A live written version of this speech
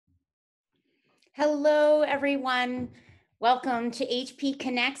Hello, everyone. Welcome to HP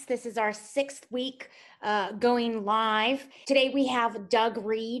Connects. This is our sixth week going live. Today we have Doug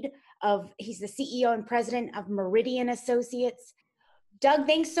Reed he's the CEO and president of Meridian Associates. Doug,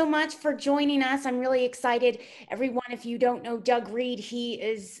 thanks so much for joining us. I'm really excited. Everyone, if you don't know Doug Reed, he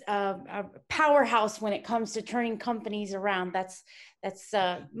is a powerhouse when it comes to turning companies around. That's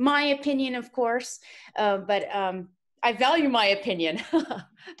my opinion, of course, but I value my opinion.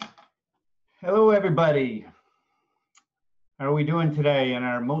 Hello, everybody. How are we doing today in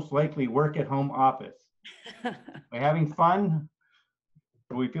our most likely work-at-home office? Are we having fun?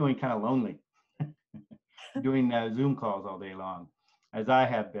 Or are we feeling kind of lonely? Doing Zoom calls all day long, as I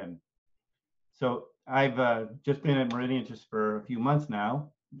have been. So I've just been at Meridian just for a few months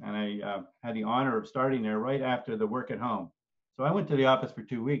now, and I had the honor of starting there right after the work at home. So I went to the office for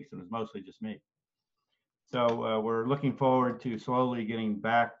 2 weeks, and it was mostly just me. So we're looking forward to slowly getting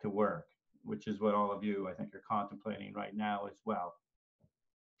back to work, which is what all of you, I think, are contemplating right now as well.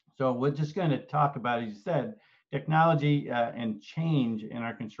 So we're just going to talk about, as you said, technology and change in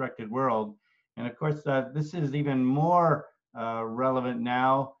our constructed world. And of course, this is even more relevant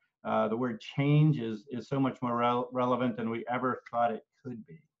now. The word change is so much more relevant than we ever thought it could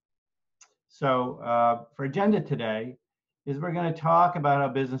be. So for agenda today is we're going to talk about how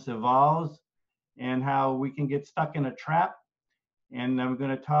business evolves and how we can get stuck in a trap. And I'm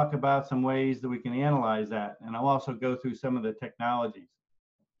going to talk about some ways that we can analyze that. And I'll also go through some of the technologies.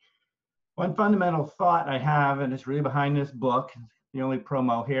 One fundamental thought I have, and it's really behind this book, the only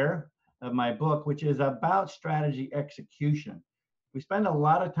promo here of my book, which is about strategy execution. We spend a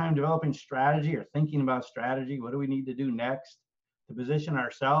lot of time developing strategy or thinking about strategy. What do we need to do next to position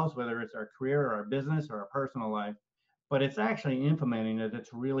ourselves, whether it's our career or our business or our personal life? But it's actually implementing it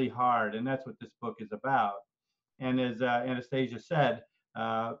that's really hard. And that's what this book is about. And as Anastasia said,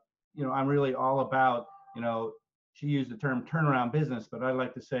 I'm really all about, she used the term turnaround business, but I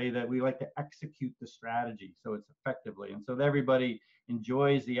like to say that we like to execute the strategy so it's effectively, and so that everybody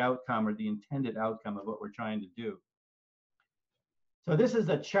enjoys the outcome or the intended outcome of what we're trying to do. So this is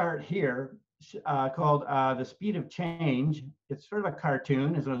a chart here called the speed of change. It's sort of a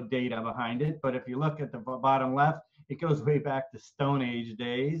cartoon, there's no data behind it, but if you look at the bottom left, it goes way back to Stone Age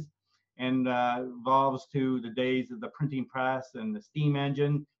days and evolves to the days of the printing press and the steam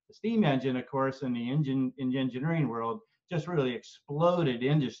engine. The steam engine, of course, in the engineering world, just really exploded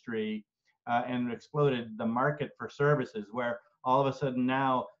industry and exploded the market for services, where all of a sudden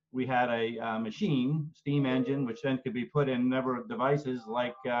now we had a machine, steam engine, which then could be put in a number of devices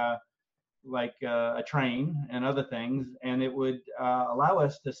like a train and other things, and it would allow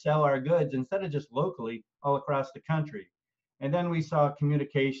us to sell our goods instead of just locally all across the country. And then we saw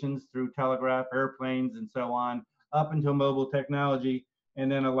communications through telegraph, airplanes, and so on, up into mobile technology.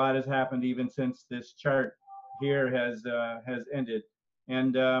 And then a lot has happened even since this chart here has ended.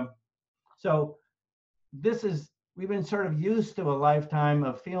 And so we've been sort of used to a lifetime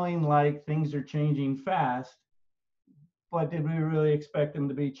of feeling like things are changing fast, but did we really expect them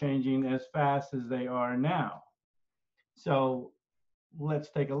to be changing as fast as they are now? So let's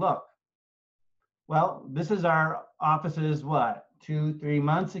take a look. Well, this is our offices, 2-3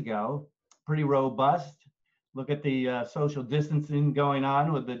 months ago, pretty robust. Look at the social distancing going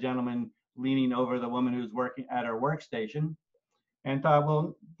on with the gentleman leaning over the woman who's working at her workstation, and thought,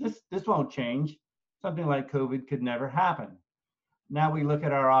 well, this won't change. Something like COVID could never happen. Now we look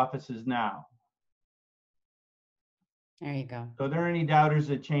at our offices now. There you go. So there are any doubters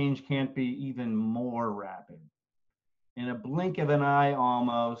that change can't be even more rapid? In a blink of an eye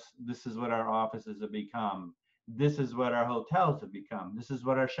almost, this is what our offices have become. This is what our hotels have become. This is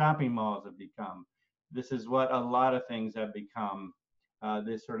what our shopping malls have become. This is what a lot of things have become,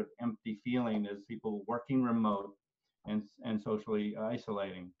 this sort of empty feeling as people working remote and socially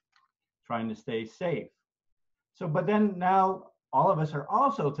isolating, trying to stay safe. So, but then now all of us are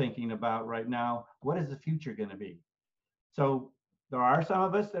also thinking about right now, what is the future going to be? So there are some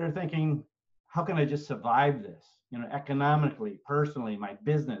of us that are thinking, how can I just survive this? Economically, personally, our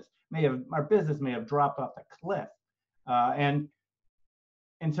business may have dropped off the cliff. And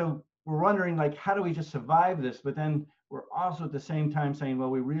so we're wondering, like, how do we just survive this? But then we're also at the same time saying, well,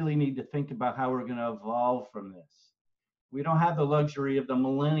 we really need to think about how we're going to evolve from this. We don't have the luxury of the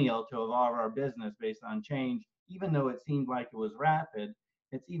millennial to evolve our business based on change, even though it seemed like it was rapid.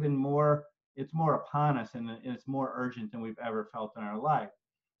 It's more upon us, and it's more urgent than we've ever felt in our life.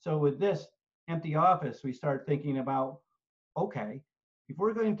 So with this empty office, we start thinking about, okay, if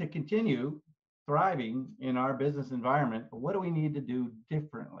we're going to continue thriving in our business environment, what do we need to do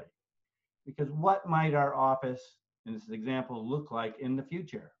differently? Because what might our office, in this example, look like in the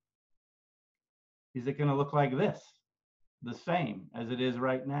future? Is it going to look like this, the same as it is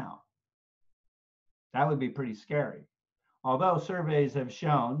right now? That would be pretty scary. Although surveys have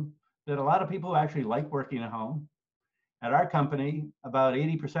shown that a lot of people actually like working at home. At our company, about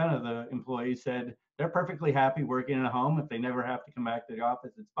 80% of the employees said they're perfectly happy working at home. If they never have to come back to the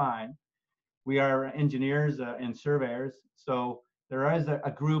office, it's fine. We are engineers and surveyors. So there is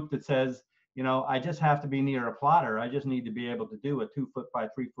a group that says, you know, I just have to be near a plotter. I just need to be able to do a 2-foot by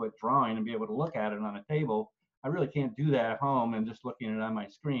 3-foot drawing and be able to look at it on a table. I really can't do that at home and just looking at it on my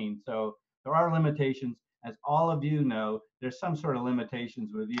screen. So there are limitations. As all of you know, there's some sort of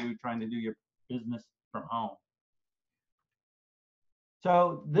limitations with you trying to do your business from home.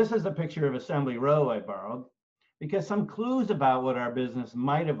 So this is a picture of Assembly Row I borrowed, because some clues about what our business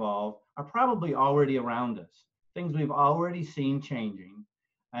might evolve are probably already around us, things we've already seen changing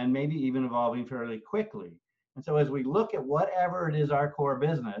and maybe even evolving fairly quickly. And so as we look at whatever it is our core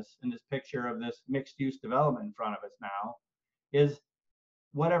business, in this picture of this mixed use development in front of us now, is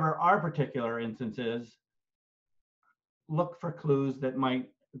whatever our particular instance is, look for clues that might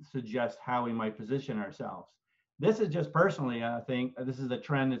suggest how we might position ourselves. This is just personally, I think, this is a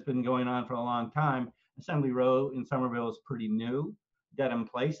trend that's been going on for a long time. Assembly Row in Somerville is pretty new. Dedham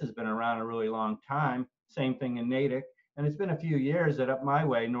Place has been around a really long time. Same thing in Natick. And it's been a few years that up my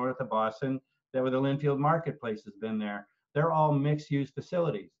way, north of Boston, that where the Linfield Marketplace has been there. They're all mixed-use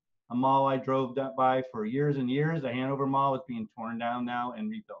facilities. A mall I drove by for years and years, the Hanover Mall, is being torn down now and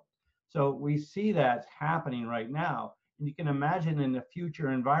rebuilt. So we see that's happening right now. And you can imagine in the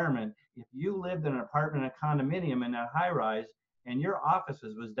future environment, if you lived in an apartment, a condominium in that high rise, and your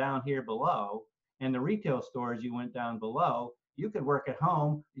offices was down here below, and the retail stores you went down below, you could work at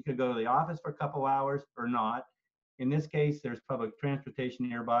home. You could go to the office for a couple hours or not. In this case, there's public transportation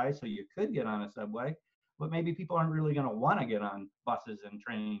nearby, so you could get on a subway, but maybe people aren't really going to want to get on buses and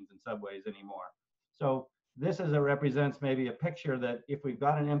trains and subways anymore. So this represents maybe a picture that if we've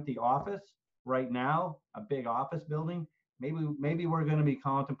got an empty office right now, a big office building, maybe we're going to be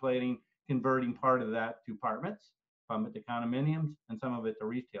contemplating converting part of that to apartments, some of it to condominiums, and some of it to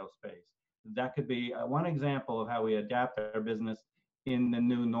retail space. That could be one example of how we adapt our business in the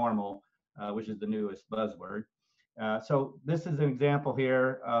new normal, which is the newest buzzword. So this is an example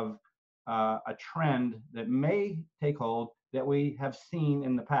here of a trend that may take hold that we have seen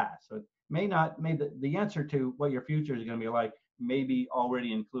in the past. So it may not, the answer to what your future is going to be like maybe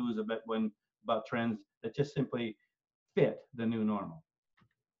already includes a bit about trends that just simply fit the new normal.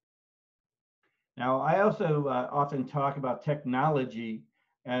 Now, I also often talk about technology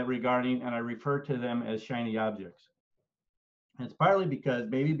regarding, and I refer to them as shiny objects. And it's partly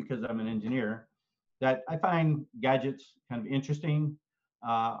maybe because I'm an engineer, that I find gadgets kind of interesting.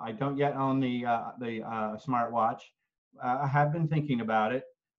 I don't yet own the smartwatch. I have been thinking about it,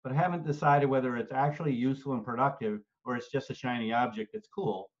 but I haven't decided whether it's actually useful and productive or it's just a shiny object that's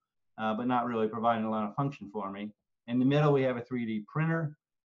cool, but not really providing a lot of function for me. In the middle, we have a 3D printer.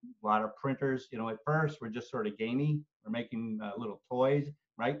 A lot of printers, you know, at first we're just sort of gamey. We're making little toys,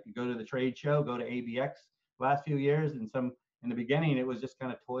 right? You go to the trade show, go to ABX. Last few years, in the beginning, it was just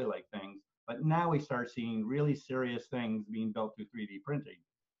kind of toy-like things. But now we start seeing really serious things being built through 3D printing.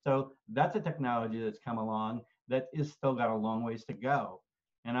 So that's a technology that's come along that is still got a long ways to go.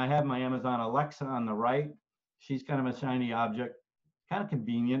 And I have my Amazon Alexa on the right. She's kind of a shiny object, kind of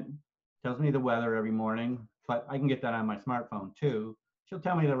convenient, tells me the weather every morning, but I can get that on my smartphone too. She'll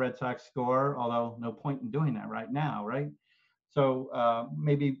tell me the Red Sox score, although no point in doing that right now, right? So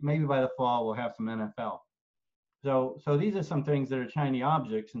maybe by the fall we'll have some NFL. So these are some things that are shiny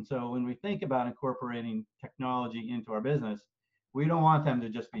objects. And so when we think about incorporating technology into our business, we don't want them to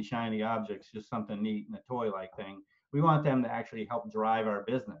just be shiny objects, just something neat and a toy-like thing. We want them to actually help drive our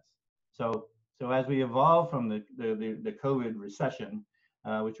business. So as we evolve from the COVID recession,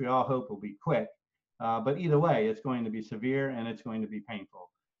 which we all hope will be quick, but either way, it's going to be severe and it's going to be painful.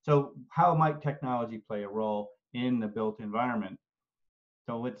 So how might technology play a role in the built environment?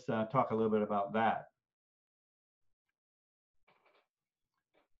 So let's talk a little bit about that.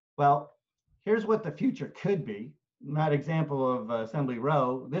 Well, here's what the future could be. In that example of Assembly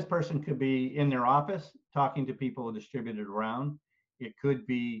Row, this person could be in their office talking to people distributed around. It could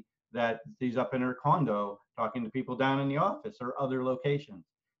be that she's up in her condo talking to people down in the office or other locations.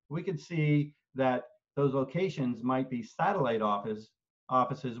 We could see that those locations might be satellite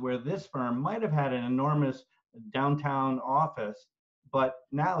offices where this firm might have had an enormous downtown office, but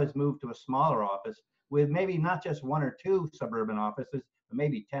now has moved to a smaller office with maybe not just 1 or 2 suburban offices, but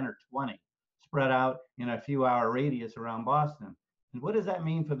maybe 10 or 20 spread out in a few hour radius around Boston. And what does that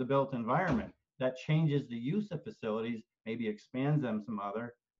mean for the built environment? That changes the use of facilities, maybe expands them some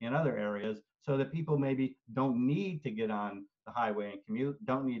other, in other areas so that people maybe don't need to get on the highway and commute,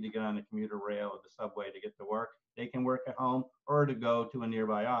 don't need to get on the commuter rail or the subway to get to work. They can work at home or to go to a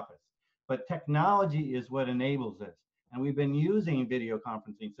nearby office. But technology is what enables this. And we've been using video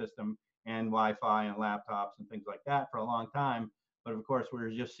conferencing system and Wi-Fi and laptops and things like that for a long time. But of course, we're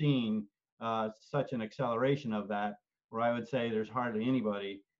just seeing such an acceleration of that, where I would say there's hardly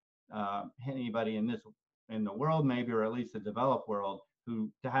anybody in the world, maybe, or at least the developed world, who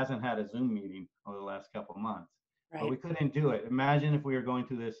hasn't had a Zoom meeting over the last couple of months. But we couldn't do it. Imagine if we were going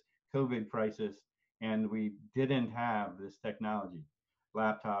through this COVID crisis and we didn't have this technology,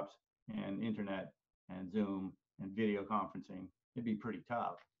 laptops and internet and Zoom and video conferencing. It'd be pretty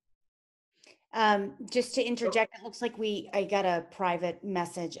tough. Just to interject, it looks like I got a private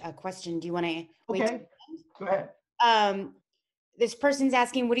message, a question. Do you want to wait? Okay, go ahead. This person's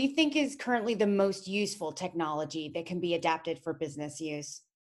asking, what do you think is currently the most useful technology that can be adapted for business use?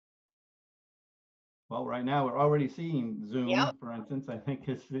 Well, right now we're already seeing Zoom, for instance, I think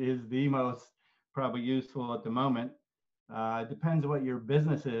is the most probably useful at the moment. It depends what your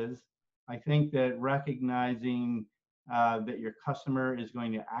business is. I think that recognizing that your customer is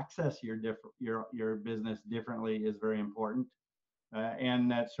going to access your business differently is very important, and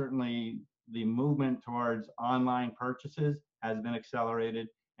that certainly the movement towards online purchases has been accelerated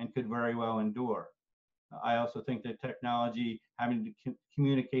and could very well endure. I also think that technology having to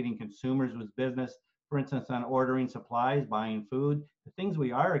communicating consumers with business, for instance, on ordering supplies, buying food, the things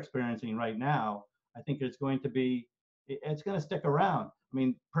we are experiencing right now, I think it's going to stick around. I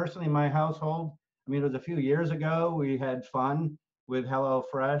mean, personally, in my household, I mean, it was a few years ago, we had fun with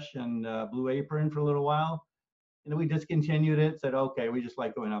HelloFresh and Blue Apron for a little while. And then we discontinued it, said, okay, we just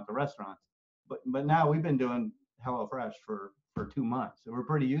like going out to restaurants. But now we've been doing HelloFresh for 2 months. So we're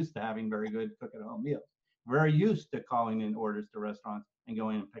pretty used to having very good cook-at-home meals. Very used to calling in orders to restaurants and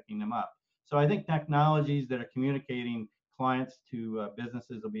going and picking them up. So I think technologies that are communicating clients to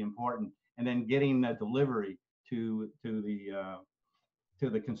businesses will be important, and then getting the delivery to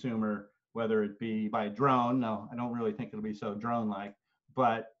the consumer, whether it be by drone. No, I don't really think it'll be so drone-like,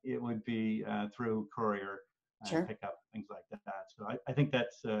 but it would be through courier pickup, things like that. So I think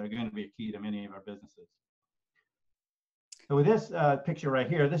that's going to be a key to many of our businesses. So with this picture right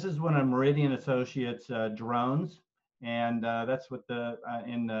here, this is one of Meridian Associates drones, and that's what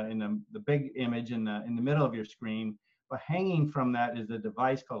in the big image in the middle of your screen. But hanging from that is a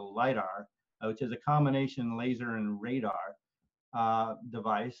device called LiDAR, which is a combination laser and radar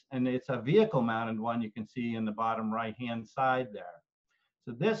device, and it's a vehicle-mounted one you can see in the bottom right-hand side there.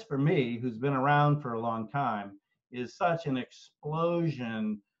 So this, for me, who's been around for a long time, is such an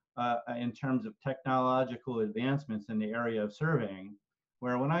explosion in terms of technological advancements in the area of surveying,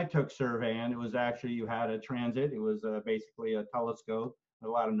 where when I took surveying, it was actually, you had a transit, it was basically a telescope with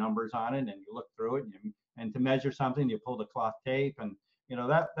a lot of numbers on it, and you look through it, and to measure something, you pulled a cloth tape, and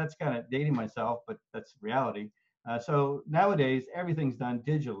that's kind of dating myself, but that's reality. So nowadays, everything's done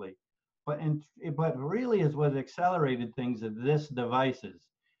digitally. But really is what accelerated things is this devices.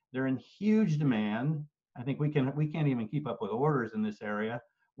 They're in huge demand. I think we can't even keep up with orders in this area,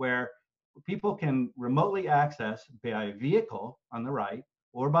 where people can remotely access by vehicle on the right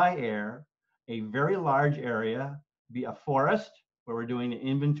or by air a very large area, be a forest where we're doing an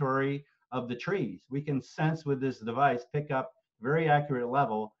inventory of the trees. We can sense with this device, pick up very accurate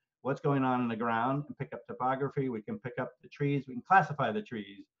level what's going on in the ground and pick up topography. We can pick up the trees. We can classify the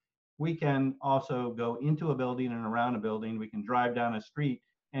trees. We can also go into a building and around a building. We can drive down a street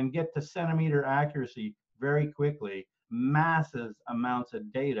and get to centimeter accuracy very quickly, massive amounts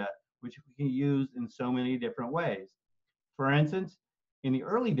of data, which we can use in so many different ways. For instance, in the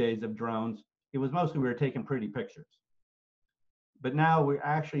early days of drones, it was mostly we were taking pretty pictures. But now we're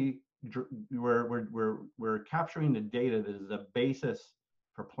actually, we're capturing the data that is a basis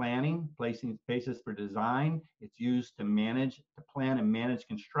for planning, basis for design. It's used to plan and manage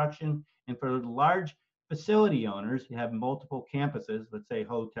construction. And for large facility owners, you have multiple campuses, let's say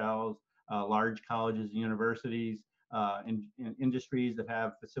hotels, large colleges, universities, and industries that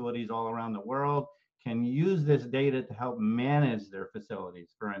have facilities all around the world, can use this data to help manage their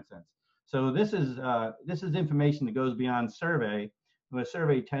facilities, for instance. So this is information that goes beyond survey. The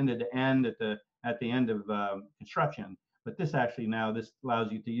survey tended to end at the end of construction. But this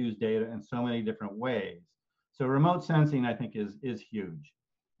allows you to use data in so many different ways. So remote sensing, I think, is huge,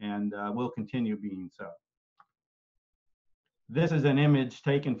 and will continue being so. This is an image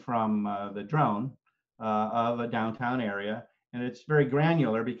taken from the drone of a downtown area, and it's very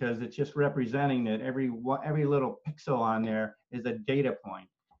granular because it's just representing that every little pixel on there is a data point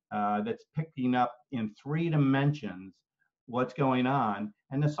that's picking up in 3 dimensions what's going on.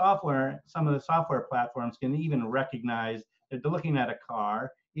 And the software, some of the software platforms can even recognize that they're looking at a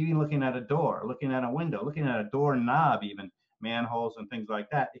car, even looking at a door, looking at a window, looking at a door knob, even manholes and things like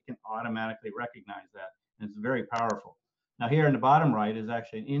that. It can automatically recognize that. And it's very powerful. Now here in the bottom right is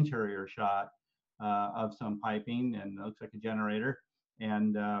actually an interior shot of some piping, and it looks like a generator.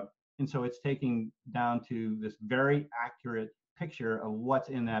 And so it's taking down to this very accurate picture of what's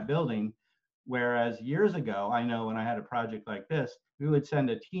in that building. Whereas years ago, I know when I had a project like this, we would send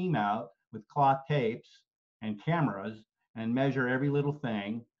a team out with cloth tapes and cameras and measure every little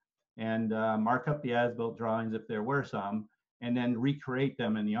thing and mark up the as-built drawings if there were some, and then recreate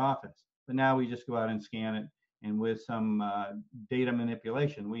them in the office. But now we just go out and scan it, and with some data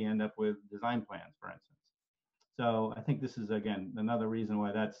manipulation, we end up with design plans, for instance. So I think this is, again, another reason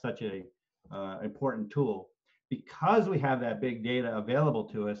why that's such a important tool. Because we have that big data available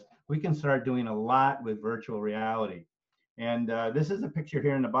to us, we can start doing a lot with virtual reality. And this is a picture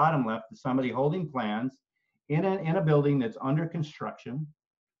here in the bottom left of somebody holding plans in a building that's under construction.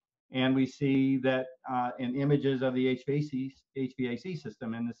 And we see that in images of the HVAC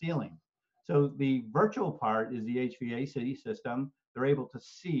system in the ceiling. So the virtual part is the HVAC system. They're able to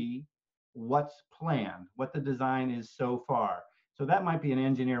see what's planned, what the design is so far. So that might be an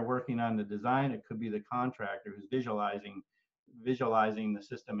engineer working on the design. It could be the contractor who's visualizing the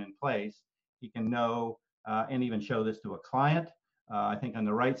system in place. He can know and even show this to a client. I think on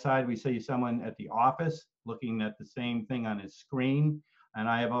the right side, we see someone at the office looking at the same thing on his screen. And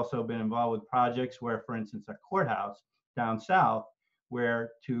I have also been involved with projects where, for instance, a courthouse down south,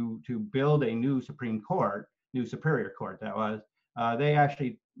 where to build a new Superior Court, that was, they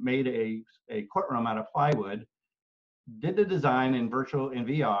actually made a courtroom out of plywood, did the design in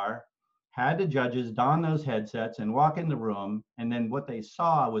VR, had the judges don those headsets and walk in the room, and then what they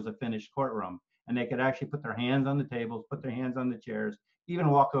saw was a finished courtroom. And they could actually put their hands on the tables, put their hands on the chairs, even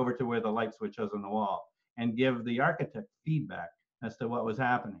walk over to where the light switch was on the wall, and give the architect feedback as to what was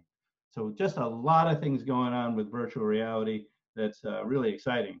happening. So just a lot of things going on with virtual reality that's really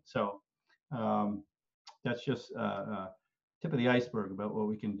exciting. So that's just tip of the iceberg about what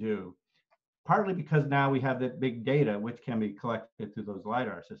we can do. Partly because now we have that big data which can be collected through those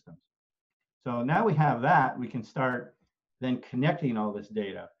LiDAR systems. So now we have that, we can start then connecting all this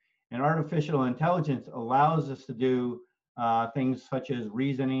data. And artificial intelligence allows us to do things such as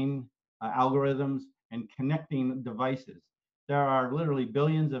reasoning, algorithms, and connecting devices. There are literally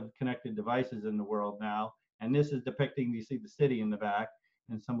billions of connected devices in the world now, and this is depicting, you see the city in the back,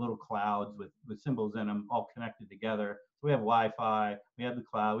 and some little clouds with symbols in them all connected together. So we have Wi-Fi, we have the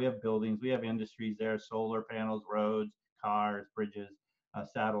cloud, we have buildings, we have industries there, solar panels, roads, cars, bridges,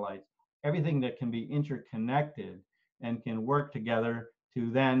 satellites, everything that can be interconnected and can work together to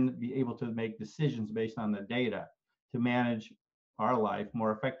then be able to make decisions based on the data to manage our life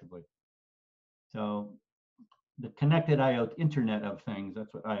more effectively. So the connected IoT, Internet of Things,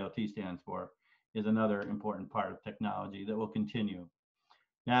 that's what IoT stands for, is another important part of technology that will continue.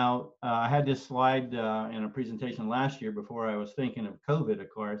 Now, I had this slide in a presentation last year before I was thinking of COVID, of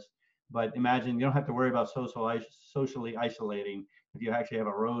course, but imagine you don't have to worry about socially isolating if you actually have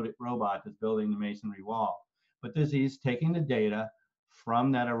a robot that's building the masonry wall. But this is taking the data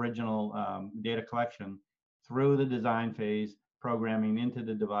from that original data collection through the design phase, programming into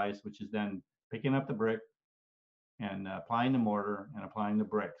the device, which is then picking up the brick and applying the mortar and applying the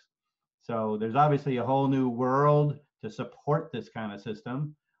bricks. So there's obviously a whole new world to support this kind of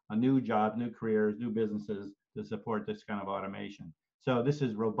system, a new job, new careers, new businesses to support this kind of automation. So this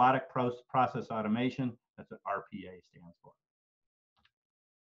is robotic process automation. That's what RPA stands for.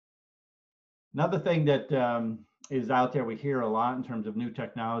 Another thing that is out there we hear a lot in terms of new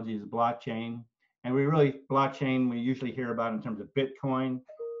technology is blockchain. And blockchain we usually hear about in terms of Bitcoin,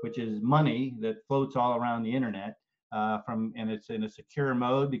 which is money that floats all around the internet and it's in a secure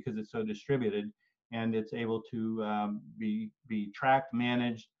mode because it's so distributed, and it's able to be tracked,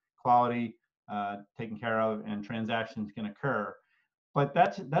 managed, quality taken care of, and transactions can occur. But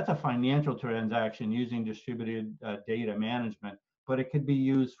that's a financial transaction using distributed data management, but it could be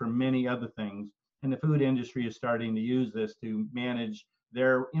used for many other things. And the food industry is starting to use this to manage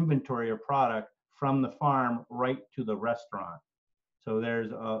their inventory of product from the farm right to the restaurant. So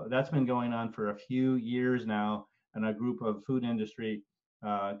that's been going on for a few years now, and a group of food industry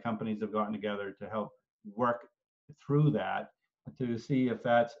companies have gotten together to help work through that to see if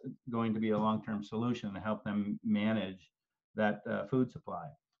that's going to be a long-term solution to help them manage that food supply.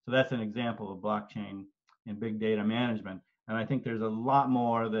 So that's an example of blockchain and big data management. And I think there's a lot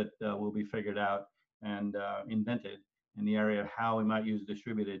more that will be figured out and invented in the area of how we might use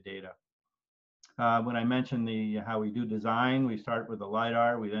distributed data. When I mentioned how we do design, we start with the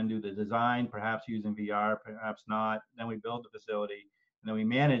LiDAR, we then do the design, perhaps using VR, perhaps not. Then we build the facility, and then we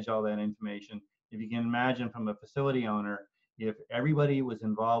manage all that information. If you can imagine from a facility owner, if everybody was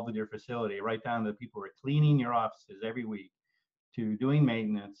involved with your facility, right down to the people who are cleaning your offices every week, to doing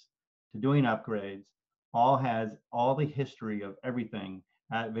maintenance, to doing upgrades, all has all the history of everything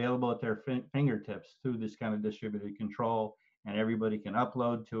available at their fingertips through this kind of distributed control, and everybody can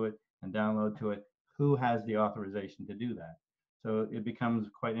upload to it and download to it. Who has the authorization to do that? So it becomes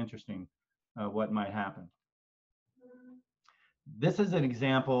quite interesting what might happen. This is an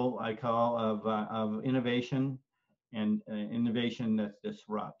example I call of innovation and innovation that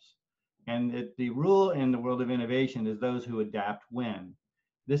disrupts. And the rule in the world of innovation is those who adapt win.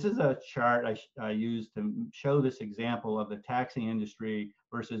 This is a chart I used to show this example of the taxi industry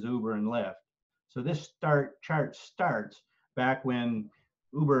versus Uber and Lyft. So this chart starts back when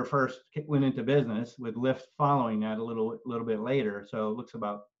Uber first went into business, with Lyft following that a little bit later. So it looks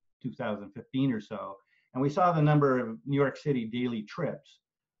about 2015 or so. And we saw the number of New York City daily trips.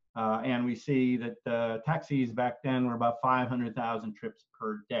 And we see that taxis back then were about 500,000 trips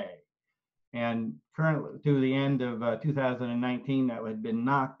per day. And currently, through the end of 2019, that had been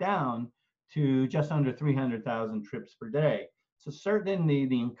knocked down to just under 300,000 trips per day. So certainly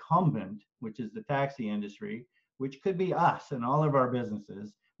the incumbent, which is the taxi industry, which could be us and all of our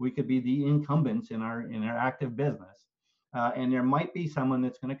businesses, we could be the incumbents in our active business. And there might be someone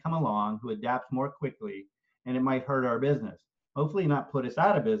that's going to come along who adapts more quickly, and it might hurt our business. Hopefully not put us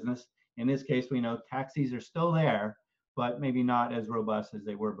out of business. In this case, we know taxis are still there, but maybe not as robust as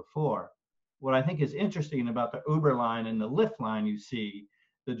they were before. What I think is interesting about the Uber line and the Lyft line, you see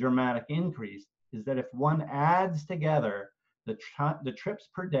the dramatic increase, is that if one adds together the trips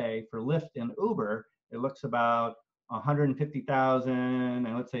per day for Lyft and Uber, it looks about 150,000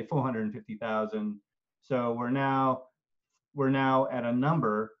 and let's say 450,000. So we're now at a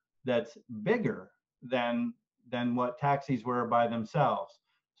number that's bigger than what taxis were by themselves.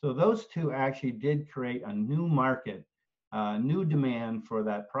 So those two actually did create a new market, new demand for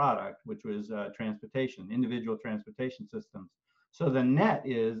that product, which was transportation, individual transportation systems. So the net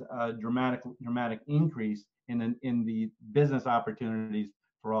is a dramatic increase in the business opportunities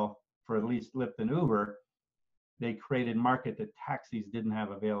for at least Lyft and Uber. They created market that taxis didn't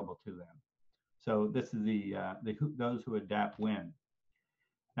have available to them. So this is those who adapt win.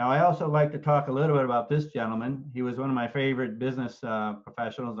 Now, I also like to talk a little bit about this gentleman. He was one of my favorite business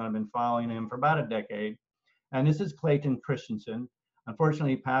professionals, and I've been following him for about a decade. And this is Clayton Christensen.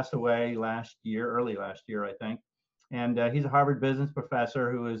 Unfortunately, he passed away early last year, I think. And he's a Harvard business professor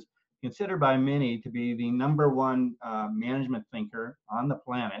who is considered by many to be the #1 management thinker on the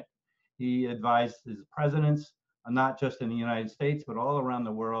planet. He advised his presidents, not just in the United States, but all around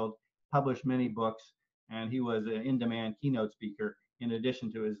the world, published many books, and he was an in-demand keynote speaker in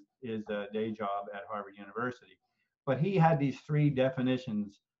addition to his day job at Harvard University. But he had these 3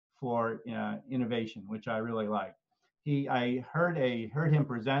 definitions for innovation, which I really like. I heard him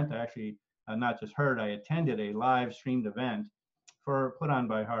present. Actually, not just heard, I attended a live streamed event put on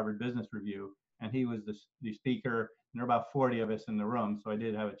by Harvard Business Review, and he was the speaker. And there were about 40 of us in the room, so I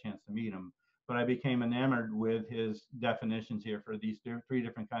did have a chance to meet him. But I became enamored with his definitions here for these 3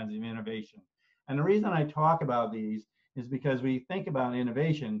 different kinds of innovation. And the reason I talk about these is because we think about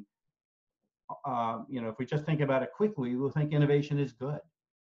innovation, if we just think about it quickly, we'll think innovation is good.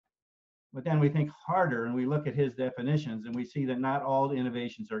 But then we think harder and we look at his definitions and we see that not all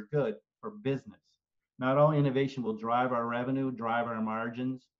innovations are good for business. Not all innovation will drive our revenue, drive our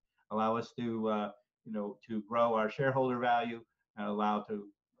margins, allow us to grow our shareholder value, and allow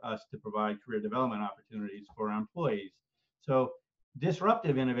us to provide career development opportunities for our employees. So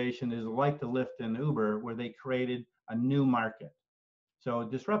disruptive innovation is like the Lyft and Uber, where they created a new market. So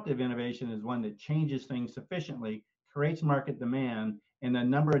disruptive innovation is one that changes things sufficiently, creates market demand, and the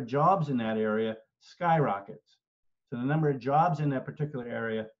number of jobs in that area skyrockets. So the number of jobs in that particular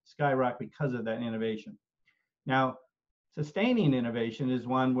area skyrocket because of that innovation. Now, sustaining innovation is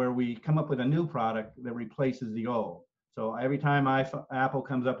one where we come up with a new product that replaces the old. So every time Apple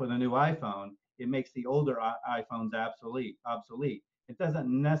comes up with a new iPhone, it makes the older iPhones obsolete. It doesn't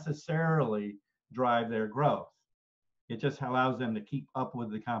necessarily drive their growth. It just allows them to keep up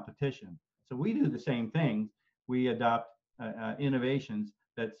with the competition. So we do the same thing. We adopt innovations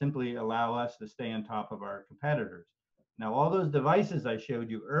that simply allow us to stay on top of our competitors. Now, all those devices I showed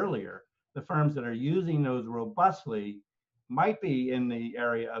you earlier, the firms that are using those robustly might be in the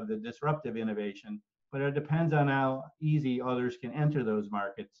area of the disruptive innovation, but it depends on how easy others can enter those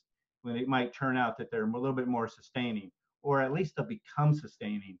markets, when it might turn out that they're a little bit more sustaining, or at least they'll become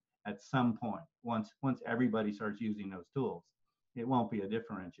sustaining at some point. Once everybody starts using those tools, it won't be a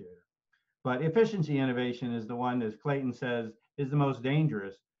differentiator. But efficiency innovation is the one, as Clayton says, is the most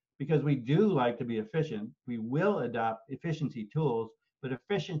dangerous, because we do like to be efficient. We will adopt efficiency tools, but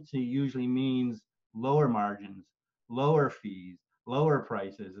efficiency usually means lower margins, lower fees, lower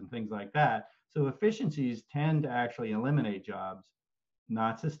prices, and things like that. So efficiencies tend to actually eliminate jobs,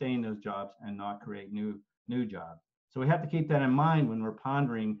 not sustain those jobs, and not create new jobs. So we have to keep that in mind when we're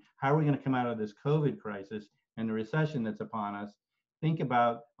pondering how are we going to come out of this COVID crisis and the recession that's upon us. Think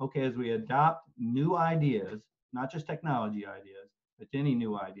about, okay, as we adopt new ideas, not just technology ideas, but any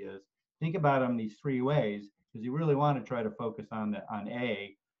new ideas, think about them these three ways, because you really want to try to focus on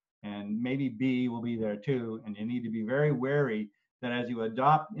A, and maybe B will be there too. And you need to be very wary that as you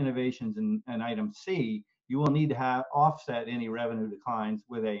adopt innovations in item C, you will need to have offset any revenue declines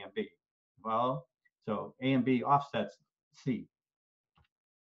with A and B. Well, so A and B offsets C.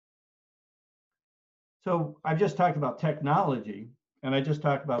 So I've just talked about technology, and I just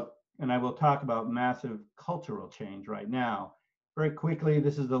talked about, and I will talk about massive cultural change right now. Very quickly,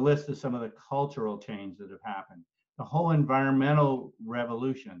 this is the list of some of the cultural change that have happened. The whole environmental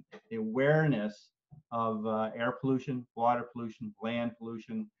revolution, the awareness of air pollution, water pollution, land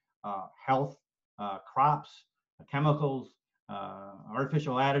pollution, health, crops, chemicals,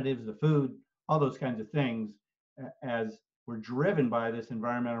 artificial additives, the food, all those kinds of things, as we're driven by this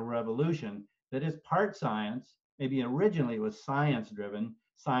environmental revolution that is part science. Maybe originally it was science driven,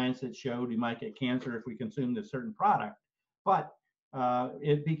 science that showed we might get cancer if we consumed a certain product, but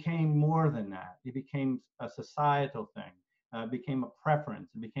it became more than that. It became a societal thing. It became a preference.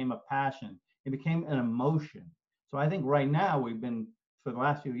 It became a passion. It became an emotion. So I think right now we've been, for the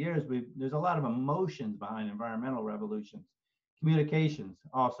last few years, there's a lot of emotions behind environmental revolutions. Communications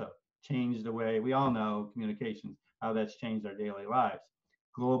also changed the way, we all know communications, how that's changed our daily lives.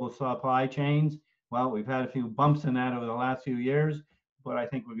 Global supply chains, well, we've had a few bumps in that over the last few years, but I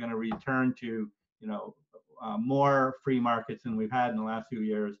think we're going to return to, more free markets than we've had in the last few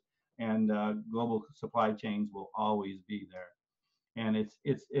years, and global supply chains will always be there, and it's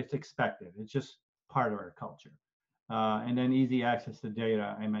expected. It's just part of our culture. And then easy access to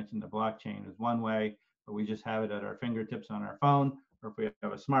data. I mentioned the blockchain is one way, but we just have it at our fingertips on our phone, or if we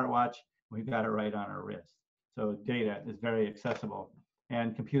have a smartwatch, we've got it right on our wrist. So data is very accessible,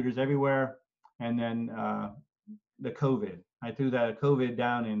 and computers everywhere. And then the COVID. I threw that COVID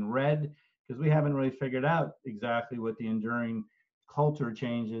down in red because we haven't really figured out exactly what the enduring culture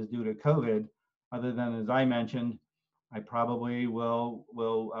change is due to COVID, other than, as I mentioned, I probably will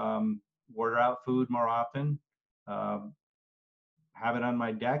order out food more often, have it on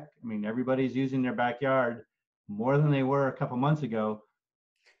my deck. I mean, everybody's using their backyard more than they were a couple months ago,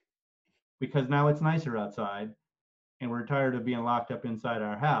 because now it's nicer outside and we're tired of being locked up inside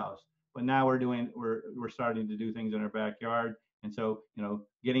our house. But now we're starting to do things in our backyard. And so,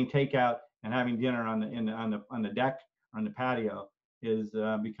 getting takeout and having dinner on the deck, on the patio is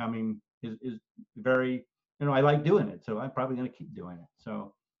becoming is very, I like doing it. So I'm probably going to keep doing it.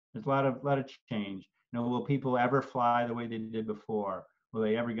 So there's a lot of change. Will people ever fly the way they did before? Will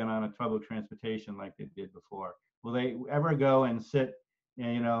they ever get on a public transportation like they did before? Will they ever go and sit, at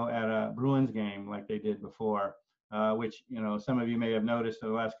a Bruins game like they did before? Which, some of you may have noticed in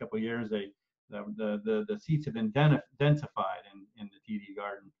the last couple of years, the seats have been densified in the TD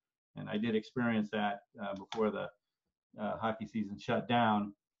Garden, and I did experience that before the hockey season shut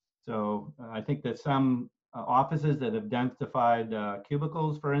down. So I think that some offices that have densified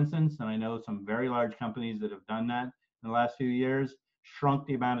cubicles, for instance, and I know some very large companies that have done that in the last few years, shrunk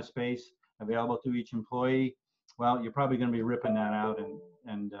the amount of space available to each employee. Well, you're probably going to be ripping that out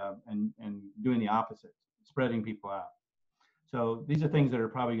and doing the opposite, spreading people out. So these are things that are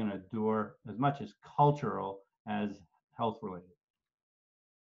probably going to endure as much as cultural as health related.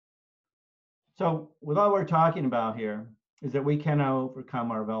 So with all we're talking about here is that we can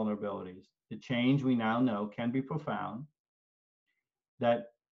overcome our vulnerabilities. The change we now know can be profound, that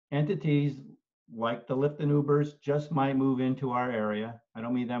entities like the Lyft and Ubers just might move into our area. I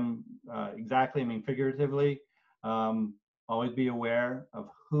don't mean them exactly, I mean figuratively. Always be aware of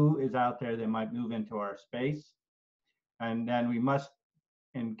who is out there that might move into our space. And then we must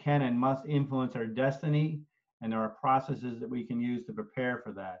and can and must influence our destiny, and there are processes that we can use to prepare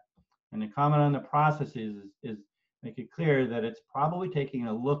for that. And the comment on the processes is make it clear that it's probably taking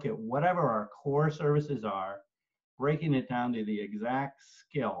a look at whatever our core services are, breaking it down to the exact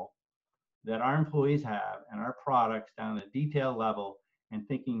skill that our employees have and our products down at a detail level, and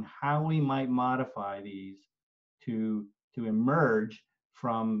thinking how we might modify these to emerge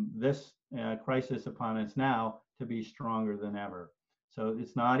from this crisis upon us now to be stronger than ever. So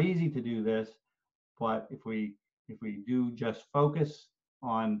it's not easy to do this, but if we do just focus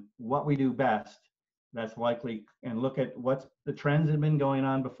on what we do best, that's likely, and look at what's the trends that have been going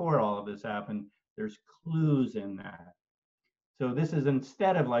on before all of this happened, there's clues in that. So this is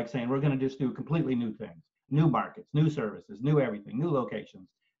instead of like saying we're going to just do completely new things, new markets, new services, new everything, new locations.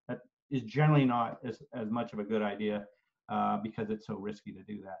 That is generally not as much of a good idea because it's so risky to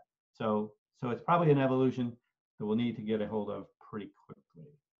do that. So it's probably an evolution that we'll need to get a hold of pretty quickly.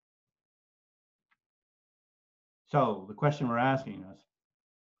 So the question we're asking us,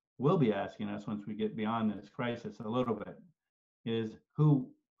 will be asking us once we get beyond this crisis a little bit, is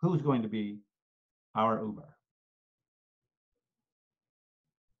who's going to be our Uber?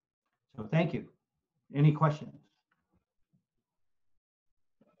 So thank you. Any questions?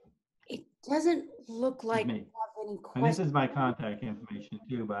 It doesn't look like we Me. have any And this questions. is my contact information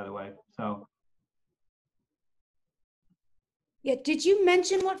too, by the way. So Yeah, did you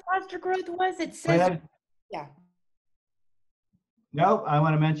mention what FosterGrowth was? It go says, ahead. yeah. No, I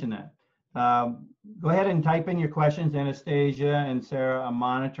want to mention that. Go ahead and type in your questions, Anastasia and Sarah. I'm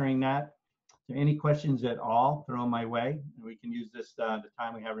monitoring that. So any questions at all, throw them my way. And we can use this the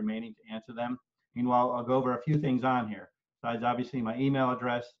time we have remaining to answer them. Meanwhile, I'll go over a few things on here. Besides, obviously, my email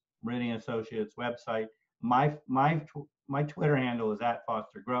address, Meridian Associates website. My Twitter handle is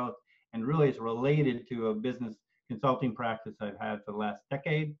 @FosterGrowth, and really it's related to a business consulting practice I've had for the last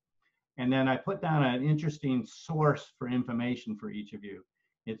decade. And then I put down an interesting source for information for each of you.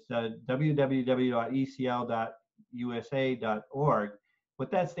 It's www.ecl.usa.org.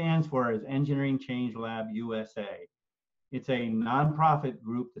 What that stands for is Engineering Change Lab USA. It's a nonprofit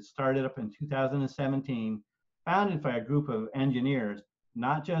group that started up in 2017, founded by a group of engineers,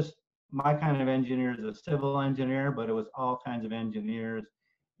 not just my kind of engineers, a civil engineer, but it was all kinds of engineers.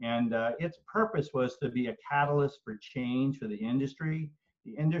 And its purpose was to be a catalyst for change for the industry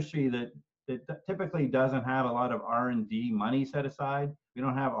that typically doesn't have a lot of R&D money set aside. We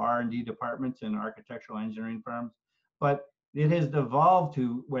don't have R&D departments in architectural engineering firms, but it has devolved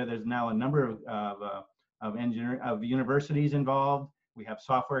to where there's now a number of universities involved. We have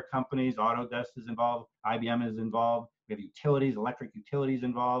software companies, Autodesk is involved, IBM is involved. We have utilities, electric utilities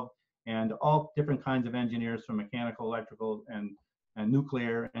involved, and all different kinds of engineers from mechanical, electrical, and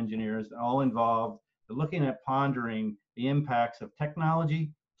nuclear engineers, all involved, looking at pondering the impacts of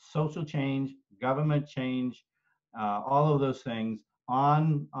technology, social change, government change, all of those things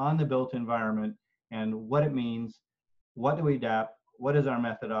on the built environment and what it means, what do we adapt, what is our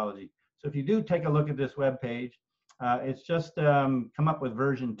methodology. So if you do take a look at this webpage, it's just come up with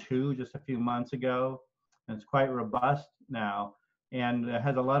version 2 just a few months ago, and it's quite robust now, and it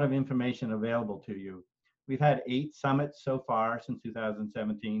has a lot of information available to you. We've had 8 summits so far since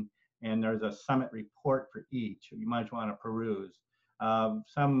 2017, and there's a summit report for each. You might want to peruse.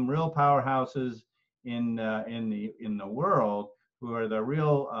 Some real powerhouses in the world who are the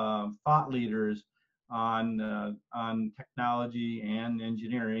real thought leaders on technology and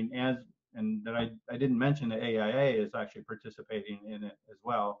engineering, and that I didn't mention the AIA is actually participating in it as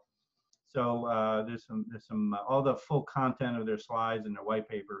well. So there's some all the full content of their slides and their white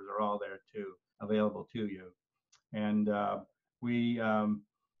papers are all there too, available to you. And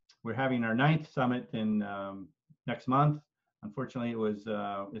we're having our 9th summit in next month. Unfortunately, it's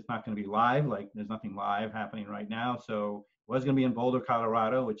not going to be live. Like there's nothing live happening right now. So it was going to be in Boulder,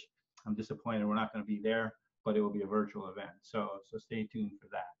 Colorado, which I'm disappointed we're not going to be there, but it will be a virtual event. So stay tuned for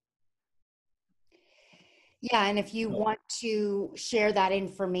that. Yeah, and if you want to share that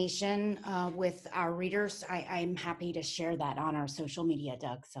information with our readers, I'm happy to share that on our social media,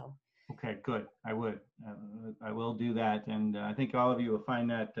 Doug. So. Okay, good. I would. I will do that, and I think all of you will find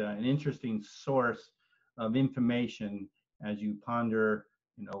that an interesting source of information as you ponder,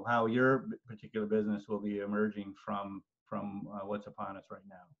 how your particular business will be emerging from what's upon us right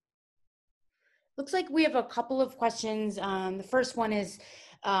now. Looks like we have a couple of questions. The first one is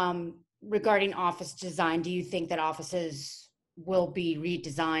regarding office design. Do you think that offices will be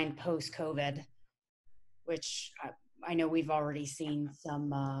redesigned post-COVID? Which I know we've already seen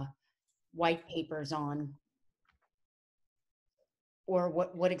some white papers on. Or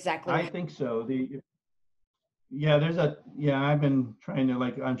what exactly? I think so. I've been trying to,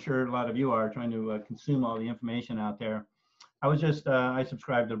 like I'm sure a lot of you are, trying to consume all the information out there. I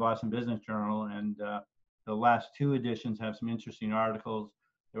subscribe to the Boston Business Journal, and the last 2 editions have some interesting articles.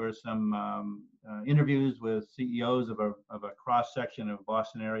 There were some interviews with CEOs of a cross section of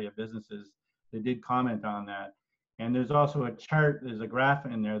Boston area businesses that did comment on that. And there's also a chart, there's a graph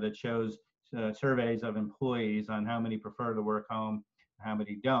in there that shows surveys of employees on how many prefer to work home, how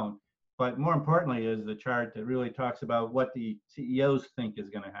many don't. But more importantly is the chart that really talks about what the CEOs think is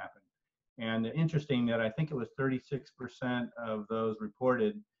going to happen. And interesting that I think it was 36% of those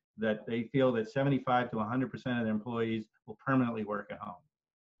reported that they feel that 75 to 100% of their employees will permanently work at home.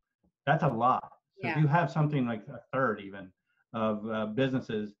 That's a lot. So if Yeah. you have something like a third even of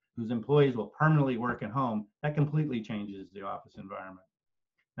businesses whose employees will permanently work at home, that completely changes the office environment.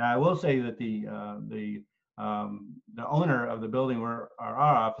 Now, I will say that the owner of the building where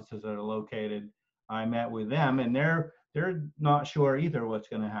our offices are located, I met with them, and they're not sure either what's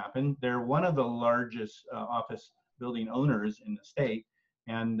going to happen. They're one of the largest office building owners in the state,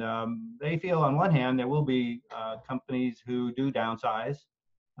 and they feel on one hand there will be companies who do downsize.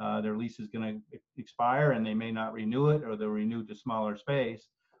 Their lease is going to expire, and they may not renew it, or they'll renew to smaller space.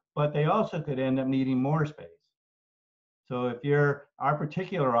 But they also could end up needing more space. So if you're our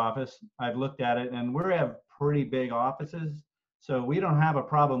particular office, I've looked at it, and we have pretty big offices. So we don't have a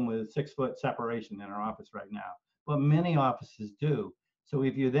problem with 6-foot separation in our office right now, but many offices do. So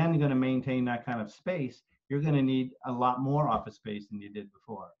if you're then going to maintain that kind of space, you're going to need a lot more office space than you did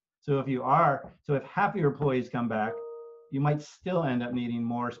before. So if half of your employees come back, you might still end up needing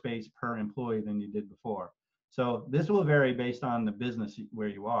more space per employee than you did before. So this will vary based on the business where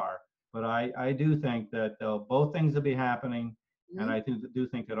you are. But I do think that both things will be happening, and I do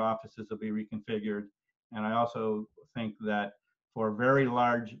think that offices will be reconfigured. And I also think that for very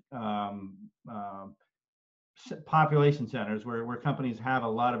large population centers where companies have a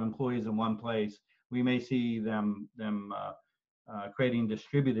lot of employees in one place, we may see them creating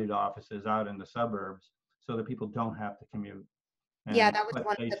distributed offices out in the suburbs so that people don't have to commute. And, yeah, that was but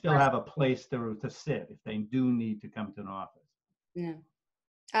one they of the still have a place to sit if they do need to come to an office. Yeah.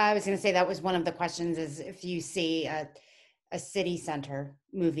 I was going to say that was one of the questions, is if you see a city center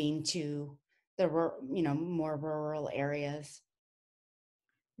moving to the more rural areas.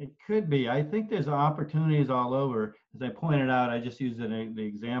 It could be. I think there's opportunities all over. As I pointed out, I just used the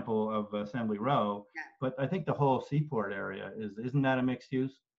example of Assembly Row, Yeah. but I think the whole Seaport area isn't that a mixed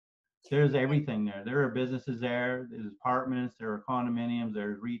use? There's everything there. There are businesses there, there's apartments, there are condominiums,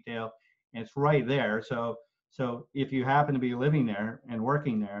 there's retail, and it's right there. So if you happen to be living there and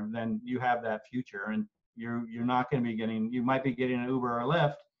working there, then you have that future, and you're not going to be you might be getting an Uber or a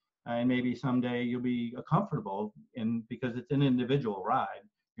Lyft, and maybe someday you'll be comfortable because it's an individual ride.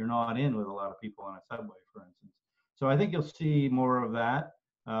 You're not in with a lot of people on a subway, for instance. So I think you'll see more of that.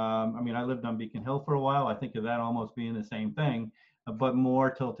 I mean, I lived on Beacon Hill for a while. I think of that almost being the same thing, but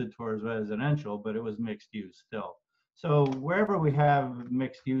more tilted towards residential, but it was mixed use still. So wherever we have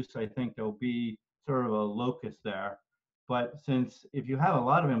mixed use, I think there'll be sort of a locus there. But since if you have a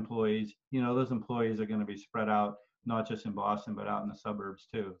lot of employees, those employees are going to be spread out, not just in Boston, but out in the suburbs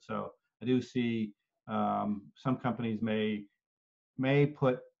too. So I do see some companies may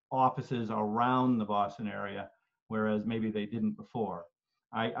put offices around the Boston area, whereas maybe they didn't before.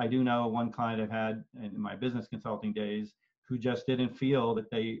 I do know one client I've had in my business consulting days who just didn't feel that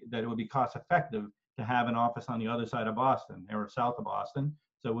it would be cost effective to have an office on the other side of Boston. They were south of Boston.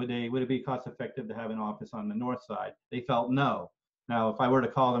 So would it be cost effective to have an office on the north side? They felt no. Now, if I were to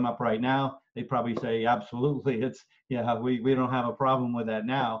call them up right now, they'd probably say, absolutely, we don't have a problem with that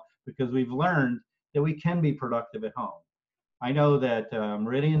now, because we've learned that we can be productive at home. I know that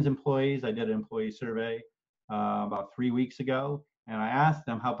Meridian's employees, I did an employee survey about 3 weeks ago, and I asked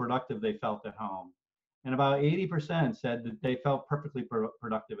them how productive they felt at home. And about 80% said that they felt perfectly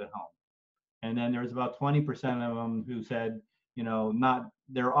productive at home. And then there's about 20% of them who said,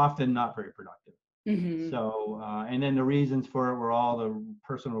 they're often not very productive. Mm-hmm. So, and then the reasons for it were all the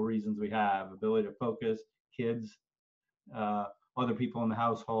personal reasons we have: ability to focus, kids, other people in the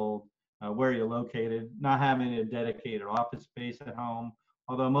household, where you're located, not having a dedicated office space at home,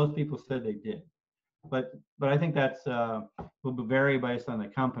 although most people said they did. But I think that's will vary based on the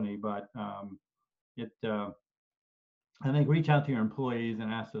company, but I think reach out to your employees and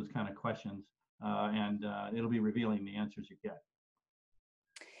ask those kind of questions, and it'll be revealing the answers you get.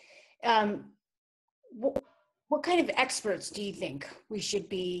 What kind of experts do you think we should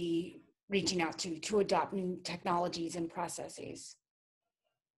be reaching out to adopt new technologies and processes?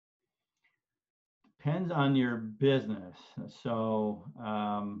 Depends on your business. So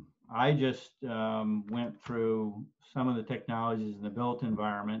I just went through some of the technologies in the built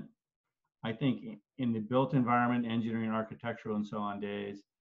environment. I think in the built environment, engineering, architectural, and so on days,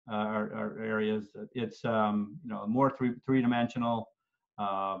 are areas. It's more three-dimensional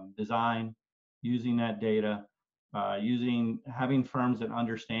design, using that data, having firms that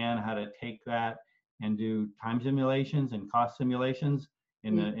understand how to take that and do time simulations and cost simulations.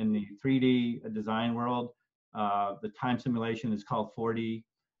 In the 3D design world, the time simulation is called 4D,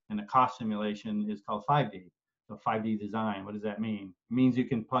 and the cost simulation is called 5D. So 5D design, what does that mean? It means you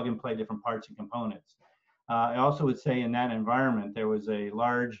can plug and play different parts and components. I also would say in that environment, there was a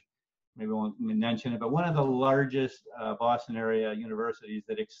large, maybe I won't mention it, but one of the largest Boston area universities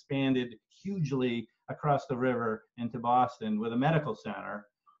that expanded hugely across the river into Boston with a medical center.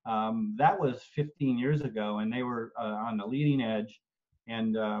 That was 15 years ago, and they were on the leading edge.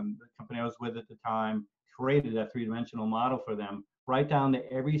 And the company I was with at the time created a three-dimensional model for them, right down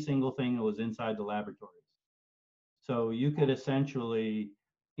to every single thing that was inside the laboratories. So you could essentially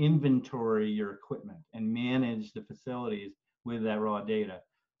inventory your equipment and manage the facilities with that raw data.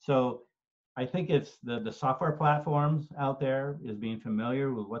 So I think it's the software platforms out there is being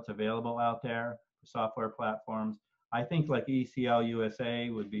familiar with what's available out there for software platforms. I think like ECL USA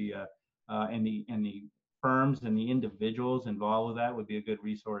would be, and the firms and the individuals involved with that would be a good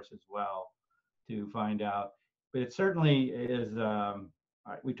resource as well to find out. But it certainly is,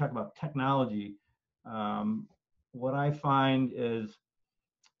 we talk about technology. What I find is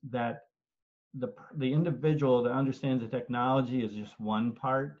that the individual that understands the technology is just one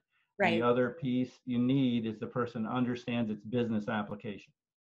part. Right. The other piece you need is the person understands its business application.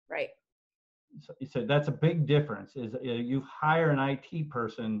 Right. So that's a big difference. Is you hire an IT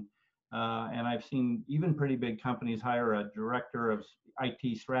person, and I've seen even pretty big companies hire a director of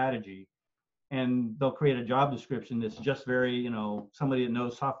IT strategy, and they'll create a job description that's just very, somebody that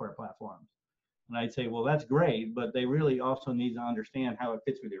knows software platforms. And I'd say, well, that's great, but they really also need to understand how it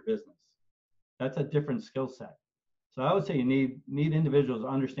fits with your business. That's a different skill set. So I would say you need individuals to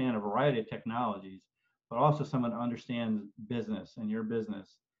understand a variety of technologies, but also someone who understands business and your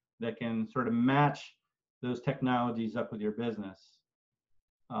business that can sort of match those technologies up with your business.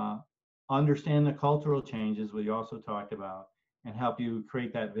 Understand the cultural changes we also talked about and help you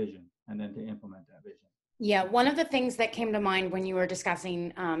create that vision and then to implement that vision. Yeah, one of the things that came to mind when you were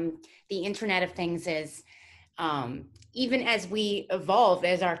discussing the Internet of Things is even as we evolve,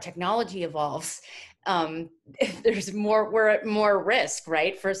 as our technology evolves, we're at more risk,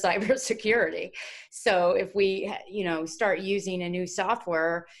 right, for cybersecurity. So if we, start using a new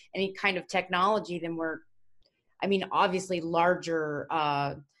software, any kind of technology, then obviously larger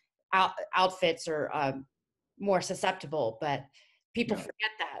outfits are more susceptible, but people forget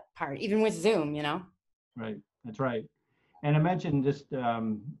that part, even with Zoom, Right, that's right. And I mentioned just how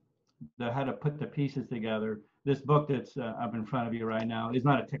to put the pieces together. This book that's up in front of you right now is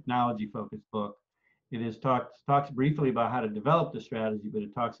not a technology-focused book. It is talks briefly about how to develop the strategy, but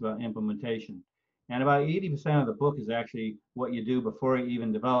it talks about implementation. And about 80% of the book is actually what you do before you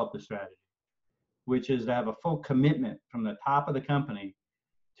even develop the strategy, which is to have a full commitment from the top of the company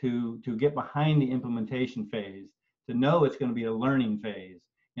to get behind the implementation phase, to know it's going to be a learning phase.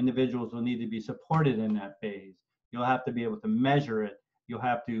 Individuals will need to be supported in that phase. You'll have to be able to measure it. You'll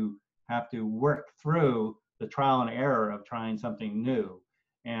have to work through the trial and error of trying something new.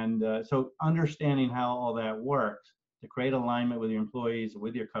 And so understanding how all that works to create alignment with your employees,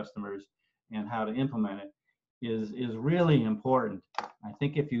 with your customers, and how to implement it is really important. I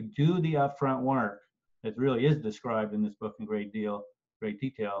think if you do the upfront work that really is described in this book in great detail,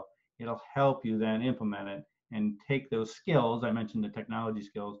 it'll help you then implement it and take those skills, I mentioned the technology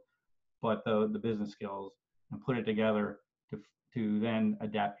skills, but the business skills, and put it together to then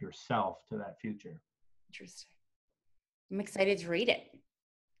adapt yourself to that future. Interesting. I'm excited to read it.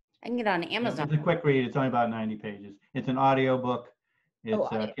 I can get it on Amazon. It's a quick read. It's only about 90 pages. It's an audio book.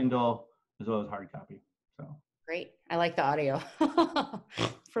 It's Kindle as well as hard copy. So great. I like the audio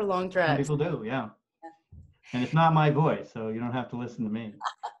for long drives. Some people do, yeah. And it's not my voice, so you don't have to listen to me.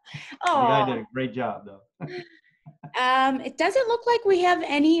 Oh, the guy did a great job, though. It doesn't look like we have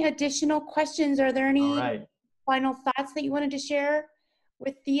any additional questions. Are there any right. final thoughts that you wanted to share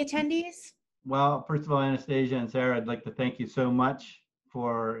with the attendees? Well, first of all, Anastasia and Sarah, I'd like to thank you so much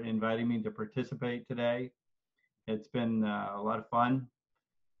for inviting me to participate today. It's been a lot of fun,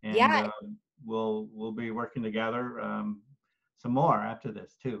 and we'll be working together some more after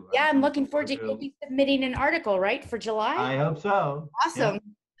this too. Yeah, I'm looking forward to. You'll be submitting an article, right, for July? I hope so. Awesome. Yeah.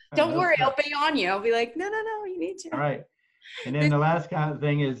 Don't worry, I'll be on you. I'll be like, no, you need to. All right. And then the last kind of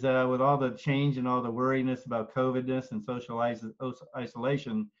thing is with all the change and all the worriness about COVIDness and social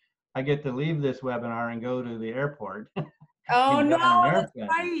isolation, I get to leave this webinar and go to the airport. Oh no, that's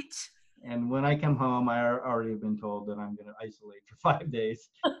right. And when I come home, I already have been told that I'm going to isolate for 5 days.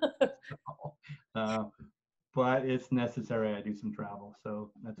 But it's necessary I do some travel.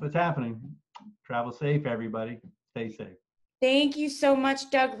 So that's what's happening. Travel safe, everybody. Stay safe. Thank you so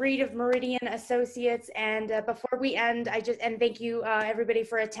much, Doug Reed of Meridian Associates. And before we end, thank you everybody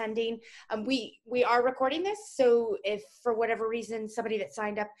for attending. We are recording this, so if for whatever reason somebody that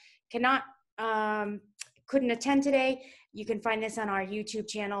signed up cannot couldn't attend today, you can find this on our YouTube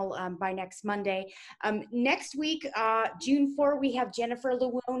channel by next Monday. Next week, June 4, we have Jennifer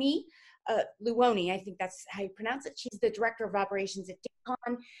Luoni. Luoni, I think that's how you pronounce it. She's the Director of Operations at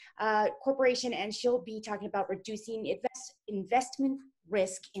Daycon Corporation, and she'll be talking about reducing investment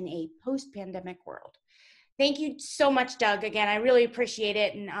risk in a post-pandemic world. Thank you so much, Doug. Again, I really appreciate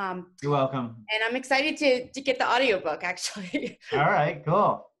it. And you're welcome. And I'm excited to get the audiobook, actually. All right, cool.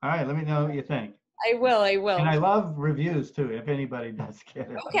 All right, let me know what you think. I will. And I love reviews too, if anybody does get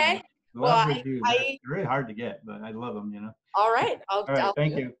it. Okay. Love reviews. They're really hard to get, but I love them, you know. All right. All right,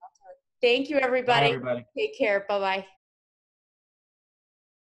 thank you. Thank you, everybody. Bye, everybody. Take care. Bye-bye.